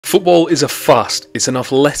Football is a fast, it's an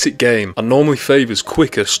athletic game and normally favours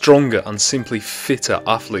quicker, stronger and simply fitter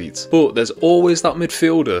athletes. But there's always that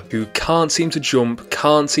midfielder who can't seem to jump,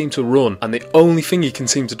 can't seem to run, and the only thing he can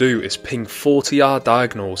seem to do is ping 40-yard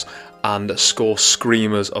diagonals and score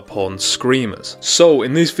screamers upon screamers. So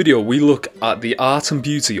in this video we look at the art and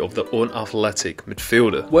beauty of the unathletic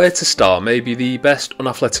midfielder. Where to start? Maybe the best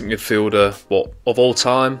unathletic midfielder, of all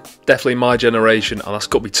time? Definitely my generation, and that's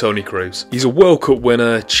got to be Toni Kroos. He's a World Cup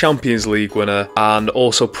winner, Champions League winner, and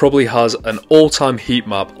also probably has an all-time heat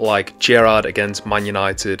map like Gerrard against Man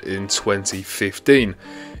United in 2015.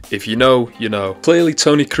 If you know, you know. Clearly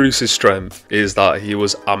Toni Kroos' strength is that he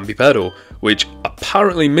was ambipedal, which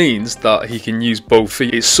apparently means that he can use both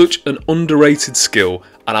feet. It's such an underrated skill,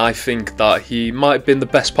 and I think that he might have been the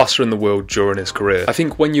best passer in the world during his career. I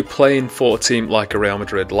think when you're playing for a team like a Real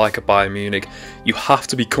Madrid, like a Bayern Munich, you have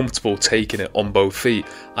to be comfortable taking it on both feet,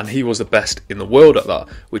 and he was the best in the world at that,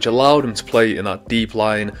 which allowed him to play in that deep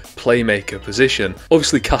line playmaker position.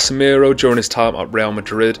 Obviously Casemiro during his time at Real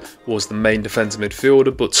Madrid was the main defensive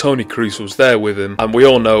midfielder, but Toni Kroos was there with him, and we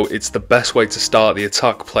all know it's the best way to start the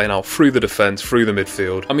attack, playing out through the defence, through the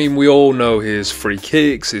midfield. I mean, we all know his free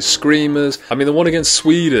kicks, his screamers. I mean, the one against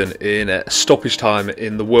Sweden in stoppage time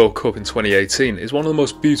in the World Cup in 2018 is one of the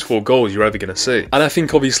most beautiful goals you're ever going to see. And I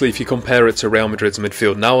think obviously if you compare it to Real Madrid's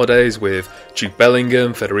midfield nowadays with Jude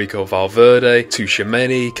Bellingham, Federico Valverde,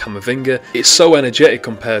 Tchouaméni, Camavinga, it's so energetic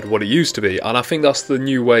compared to what it used to be, and I think that's the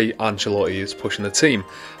new way Ancelotti is pushing the team.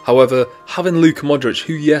 However, having Luka Modric,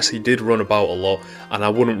 who yes, he did run about a lot, and I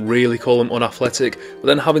wouldn't really call him unathletic, but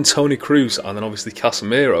then having Toni Kroos and then obviously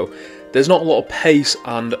Casemiro, there's not a lot of pace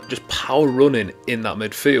and just power running in that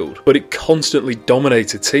midfield, but it constantly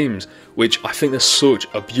dominated teams, which I think there's such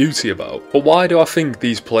a beauty about. But why do I think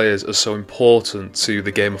these players are so important to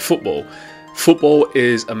the game of football? Football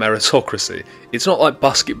is a meritocracy. It's not like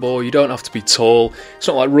basketball, you don't have to be tall. It's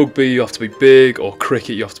not like rugby, you have to be big, or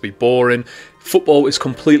cricket, you have to be boring. Football is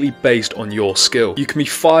completely based on your skill. You can be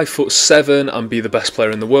 5'7" and be the best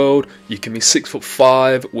player in the world. You can be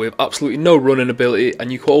 6'5" with absolutely no running ability,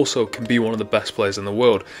 and you also can be one of the best players in the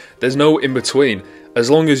world. There's no in between. As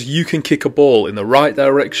long as you can kick a ball in the right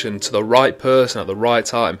direction to the right person at the right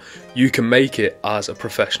time, you can make it as a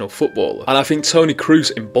professional footballer. And I think Toni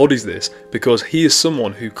Kroos embodies this because he is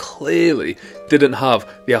someone who clearly didn't have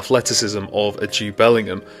the athleticism of a Jude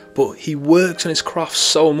Bellingham, but he works on his craft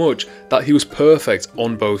so much that he was perfect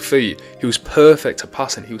on both feet. He was perfect at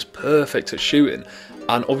passing, he was perfect at shooting,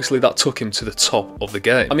 and obviously that took him to the top of the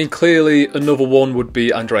game. I mean, clearly another one would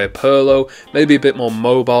be Andrea Pirlo, maybe a bit more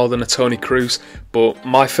mobile than a Toni Kroos, but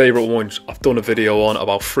my favourite one I've done a video on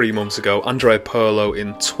about 3 months ago. Andrea Pirlo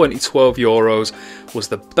in 2012 Euros was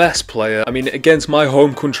the best player. I mean, against my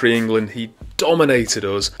home country England, he dominated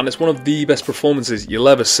us, and it's one of the best performances you'll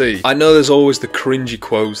ever see. I know there's always the cringy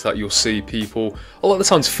quotes that you'll see people a lot of the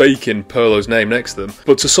times faking Pirlo's name next to them,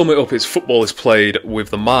 but to sum it up, it's football is played with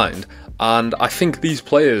the mind. And I think these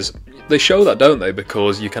players, they show that, don't they?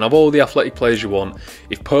 Because you can have all the athletic players you want.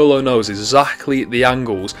 If Pirlo knows exactly the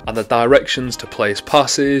angles and the directions to place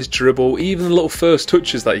passes, dribble, even the little first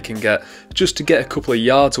touches that you can get just to get a couple of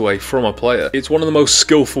yards away from a player, it's one of the most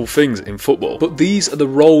skillful things in football. But these are the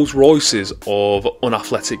Rolls Royces of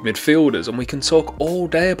unathletic midfielders, and we can talk all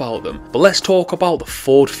day about them. But let's talk about the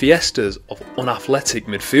Ford Fiestas of unathletic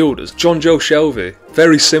midfielders. Jonjo Shelvey,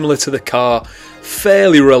 very similar to the car,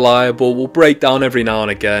 fairly reliable, will break down every now and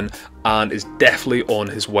again, and is definitely on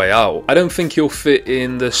his way out. I don't think he'll fit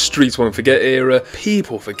in the streets won't forget era.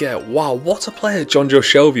 People forget, wow, what a player Jonjo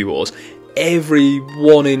Shelvey was. Every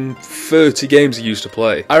 1 in 30 games he used to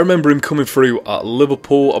play. I remember him coming through at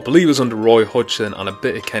Liverpool, I believe it was under Roy Hodgson and a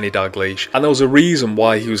bit of Kenny Dalglish, and there was a reason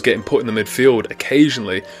why he was getting put in the midfield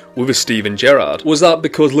occasionally with a Steven Gerrard. Was that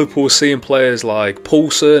because Liverpool was seeing players like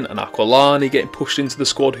Poulsen and Aquilani getting pushed into the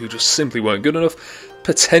squad who just simply weren't good enough?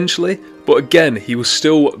 Potentially, but again, he was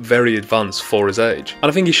still very advanced for his age. And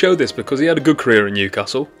I think he showed this because he had a good career at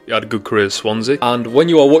Newcastle, he had a good career at Swansea, and when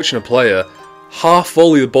you are watching a player half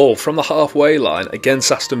volley the ball from the halfway line against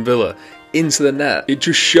Aston Villa into the net, it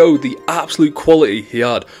just showed the absolute quality he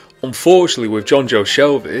had. Unfortunately with Jonjo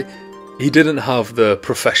Shelvey, he didn't have the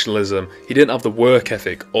professionalism, he didn't have the work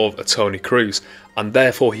ethic of a Toni Kroos, and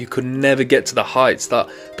therefore he could never get to the heights that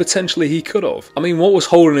potentially he could have. I mean, what was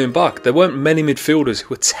holding him back? There weren't many midfielders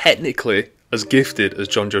who were technically as gifted as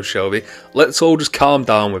Jonjo Shelvey. Let's all just calm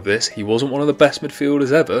down with this. He wasn't one of the best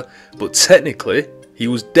midfielders ever, but technically he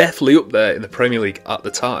was definitely up there in the Premier League at the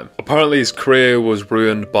time. Apparently his career was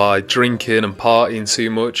ruined by drinking and partying too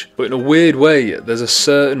much, but in a weird way there's a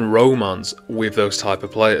certain romance with those type of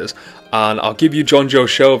players, and I'll give you Jonjo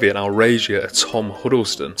Shelvey and I'll raise you a Tom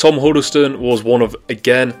Huddlestone. Tom Huddlestone was one of,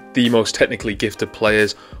 again, the most technically gifted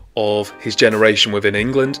players of his generation within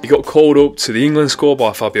England. He got called up to the England squad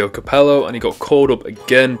by Fabio Capello, and he got called up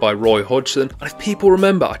again by Roy Hodgson. And if people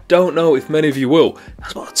remember, I don't know if many of you will,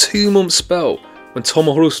 that's about a 2-month spell when Tom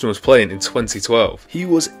Huddlestone was playing in 2012. He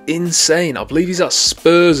was insane. I believe he's at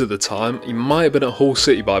Spurs at the time. He might have been at Hull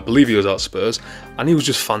City, but I believe he was at Spurs, and he was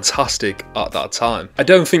just fantastic at that time. I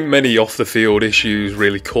don't think many off-the-field issues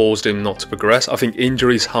really caused him not to progress. I think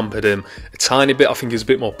injuries hampered him a tiny bit. I think he was a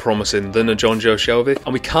bit more promising than a Jonjo Shelvey.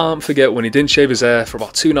 And we can't forget when he didn't shave his hair for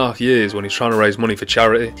about 2.5 years when he was trying to raise money for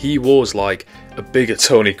charity. He was like a bigger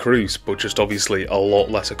Toni Kroos, but just obviously a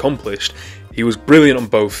lot less accomplished. He was brilliant on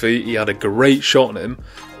both feet, he had a great shot on him,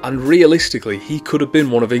 and realistically he could have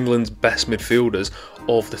been one of England's best midfielders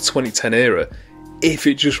of the 2010 era if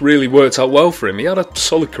it just really worked out well for him. He had a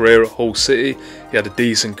solid career at Hull City, he had a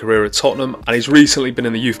decent career at Tottenham, and he's recently been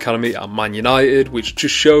in the youth academy at Man United, which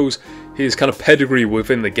just shows his kind of pedigree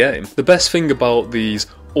within the game. The best thing about these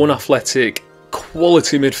unathletic,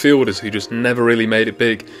 quality midfielders who just never really made it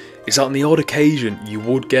big is that on the odd occasion you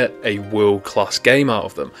would get a world-class game out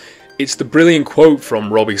of them. It's the brilliant quote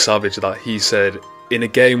from Robbie Savage that he said in a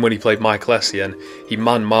game when he played Michael Essien, he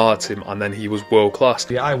man-marked him and then he was world-class.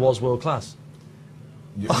 Yeah, I was world-class.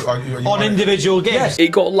 On individual games. Yes.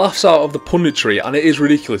 It got laughs out of the punditry, and it is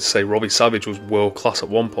ridiculous to say Robbie Savage was world-class at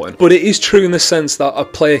one point. But it is true in the sense that a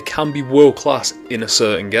player can be world-class in a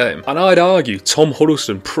certain game. And I'd argue Tom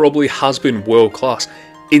Huddlestone probably has been world-class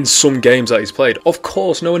in some games that he's played. Of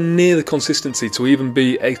course, nowhere near the consistency to even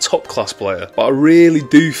be a top-class player, but I really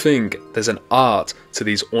do think there's an art to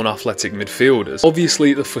these unathletic midfielders.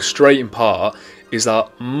 Obviously, the frustrating part is that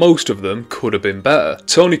most of them could have been better.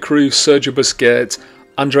 Toni Kroos, Sergio Busquets,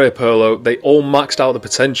 Andrea Pirlo, they all maxed out the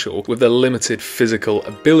potential with their limited physical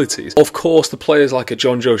abilities. Of course, the players like a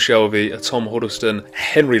Jonjo Shelvey, a Tom Huddlestone,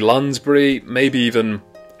 Henry Lansbury, maybe even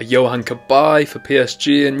a Johan Cabaye for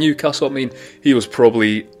PSG and Newcastle, I mean, he was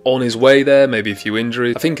probably on his way there, maybe a few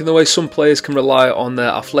injuries. I think in the way some players can rely on their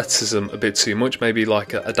athleticism a bit too much, maybe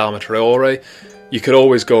like a Adama Traore, you could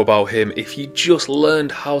always go about him if you just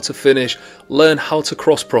learned how to finish, learn how to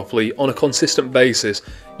cross properly on a consistent basis,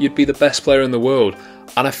 you'd be the best player in the world.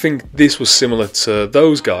 And I think this was similar to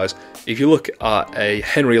those guys. If you look at a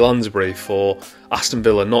Henry Lansbury for Aston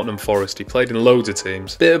Villa, Nottingham Forest, he played in loads of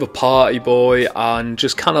teams. Bit of a party boy and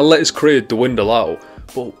just kind of let his career dwindle out.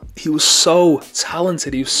 But he was so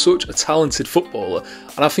talented, he was such a talented footballer,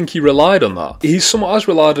 and I think he relied on that. He somewhat has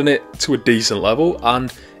relied on it to a decent level,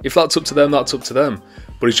 and if that's up to them, that's up to them.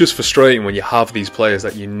 But it's just frustrating when you have these players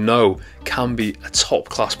that you know can be a top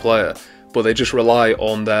class player, but they just rely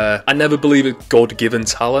on their, I never believe it's God-given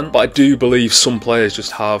talent, but I do believe some players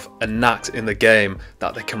just have a knack in the game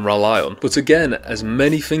that they can rely on. But again, as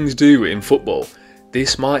many things do in football,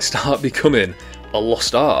 this might start becoming a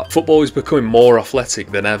lost art. Football is becoming more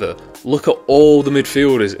athletic than ever. Look at all the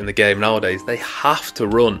midfielders in the game nowadays. They have to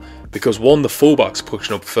run because one, the fullback's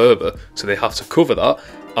pushing up further, so they have to cover that.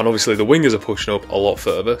 And obviously the wingers are pushing up a lot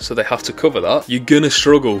further, so they have to cover that. You're going to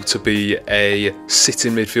struggle to be a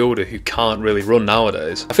sitting midfielder who can't really run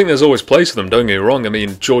nowadays. I think there's always place for them, don't get me wrong. I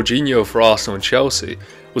mean, Jorginho for Arsenal and Chelsea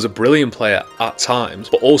was a brilliant player at times,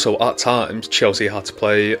 but also at times Chelsea had to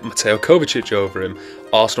play Mateo Kovacic over him.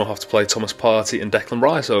 Arsenal have to play Thomas Partey and Declan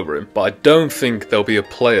Rice over him. But I don't think there'll be a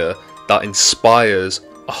player that inspires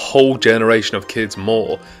a whole generation of kids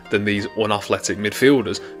more than these unathletic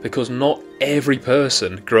midfielders, because not every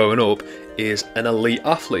person growing up is an elite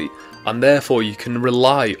athlete, and therefore you can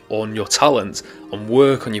rely on your talent and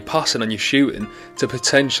work on your passing and your shooting to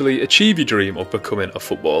potentially achieve your dream of becoming a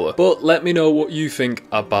footballer. But let me know what you think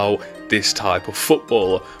about this type of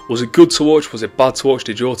footballer. Was it good to watch? Was it bad to watch?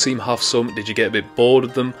 Did your team have some? Did you get a bit bored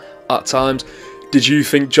of them at times? Did you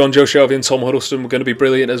think Jonjo Shelvey and Tom Huddlestone were going to be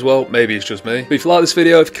brilliant as well? Maybe it's just me. But if you like this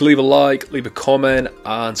video, if you can leave a like, leave a comment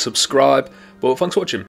and subscribe. But thanks for watching.